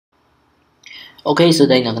Ok, sự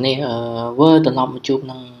đây là cái này với tận lòng một chút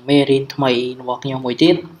năng Marine thay hoặc nhau mỗi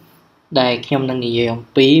tiết đâyខ្ញុំនឹងនិយាយអំ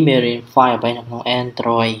ពី Marine Firebase នៅក្នុង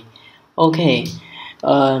Android អូខេ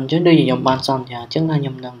អញ្ចឹងដូចខ្ញុំបានសន្យាអញ្ចឹងថាខ្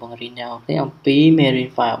ញុំនឹងបង្រៀនអ្នកនរគ្នាអំពី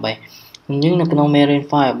Marine Firebase អញ្ចឹងនៅក្នុង Marine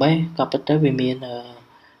Firebase ក៏ពិតទៅវាមាន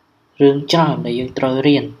រឿងច្រើនដែលយើងត្រូវ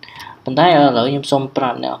រៀនប៉ុន្តែឥឡូវខ្ញុំសូមប្រា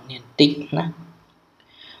ប់អ្នកនរគ្នាបន្តិចណា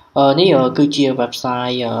នេះគឺជា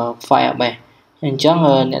website Firebase អញ្ចឹង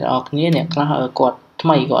អ្នកនរគ្នាអ្នកខ្លះគាត់ថ្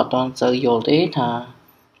មីគាត់អត់ទាន់សូវយល់ទេថា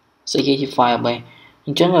ស្អីគេជា Firebase អ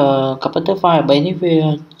ញ្ចឹងក៏ប៉ុន្តែ Firebase នេះវា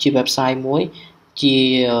ជា website មួយជា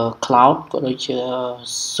cloud ក៏ដូចជា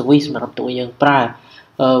service សម្រាប់តួយើងប្រើ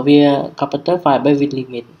វាក៏ប៉ុន្តែ Firebase វា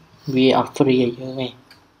limit វាអត់ free ឲ្យយើងទេ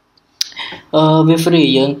វា free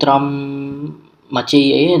ឲ្យយើងត្រឹមមួយ G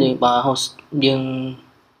អីឬបើ host យើង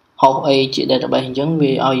host អីជា database អញ្ចឹង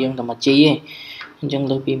វាឲ្យយើងតែមួយ G ឯងអញ្ចឹង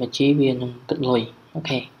លើពីមួយ G វានឹងគិតលុយអូ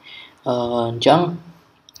ខេអញ្ចឹង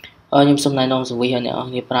ខ្ញុំសូមណែនាំ service ឲ្យអ្នកនរ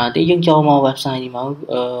គ្នាប្រើទីយើងចូលមក website នេះមក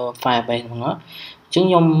Firebase ហ្នឹងអញ្ចឹង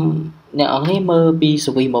ខ្ញុំអ្នកនរគ្នាមើលពី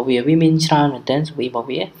service របស់វាមានច្រើនមែនទែន service របស់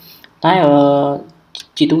វាតែ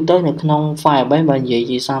ជាទូទៅនៅក្នុង Firebase បើនិយាយ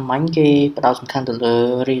ជាសាមញ្ញគេផ្ដោតសំខាន់ទៅលើ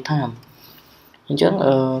real time អញ្ចឹង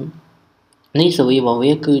នេះ service របស់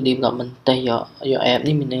វាគឺ development តែយក app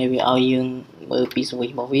នេះមានន័យវាឲ្យយើងមើលពី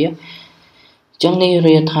service របស់វាអញ្ចឹងនេះ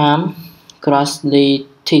real time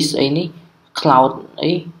crashlytics អីនេះ cloud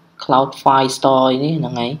អី cloud file store នេះហ្នឹ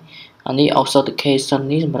ងហើយអានេះ authentication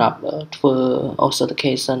នេះសម្រាប់ធ្វើ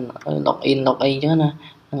authentication login log អីចឹងណា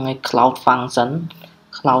ហ្នឹងហើយ cloud function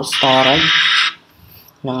cloud storage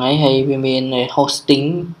ហ្នឹងហើយវាមាន hosting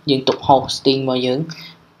យើងទុក hosting មកយើង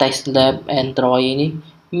test lab android នេះ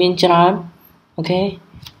មានច្រើនអូខេ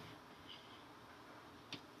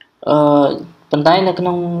ប៉ុន្តែនៅក្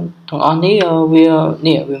នុងទាំងអស់នេះវា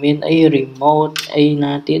មានអី remote អី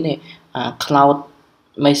ណាទៀតនេះcloud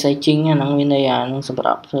messaging ហ្នឹងមានន័យហ្នឹងសម្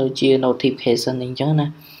រាប់ធ្វើជា notification អីចឹងណា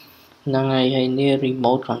ហ្នឹងហើយនេះ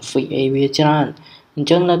remote config អីវាច្រើនអញ្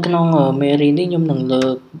ចឹងនៅក្នុង Marine នេះខ្ញុំនឹងលើ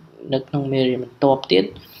កនៅក្នុង Marine បន្ទាប់ទៀត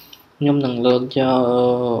ខ្ញុំនឹងលើកយក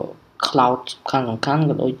cloud សំខាន់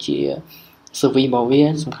ក៏ដូចជា service របស់វា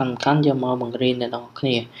សំខាន់យកមកបង្រៀនអ្នកនរគ្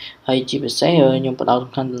នាហើយជាពិសេសខ្ញុំបដោត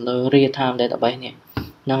សំខាន់ទៅលើ real time database នេះ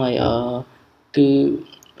ហ្នឹងហើយគឺ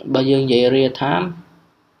បើយើងនិយាយ real time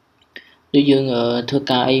ដូចយើងធ្វើ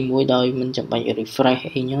ការអីមួយដោយមិនចាំបាច់ refresh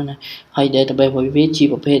អីចឹងណាហើយ database របស់វាជា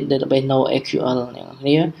ប្រភេទ database NoSQL អ្ន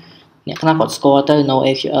កខ្លះគាត់ស្គាល់ទៅ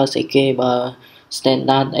NoSQL ស្អីគេបើ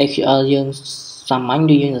standard SQL យើងសាមញ្ញ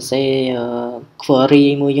ដូចយើងសរសេរ query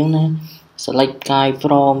មួយចឹងណា select guide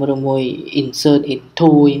from ឬមួយ insert into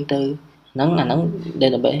ទៅហ្នឹងអាហ្នឹង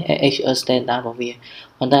database SQL standard របស់វា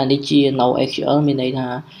ប៉ុន្តែនេះជា NoSQL មានន័យថា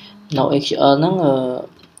NoSQL ហ្នឹង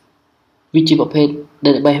វាជាប្រភេទ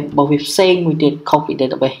database របស់វាផ្សេងមួយទៀតខុសពី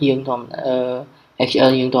database យើងធម្មតា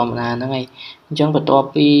SQL យើងធម្មតាហ្នឹងហើយអញ្ចឹងបន្ទាប់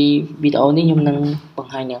ពីវីដេអូនេះខ្ញុំនឹងប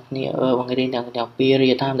ង្ហាញអ្នកគ្នាបង្រៀនអ្នកគ្នាពី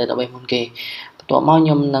real time database មុនគេបន្ទាប់មកខ្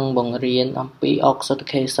ញុំនឹងបង្រៀនអំពី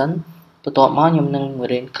authentication បន្ទាប់មកខ្ញុំនឹងប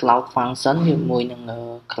ង្រៀន cloud function ជាមួយនឹង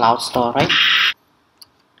cloud storage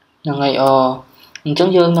ហ្នឹងហើយអញ្ចឹង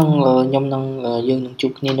យើងនឹងជួ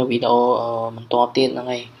បគ្នានៅវីដេអូបន្តទៀតហ្នឹង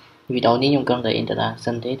ហើយវីដេអូនេះខ្ញុំគ្រាន់តែ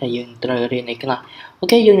introduction ទេតែយើងត្រូវរៀនអីខ្លះអូ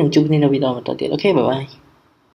ខេយើងនឹងជួបគ្នានៅវីដេអូបន្តទៀតអូខេបាយបាយ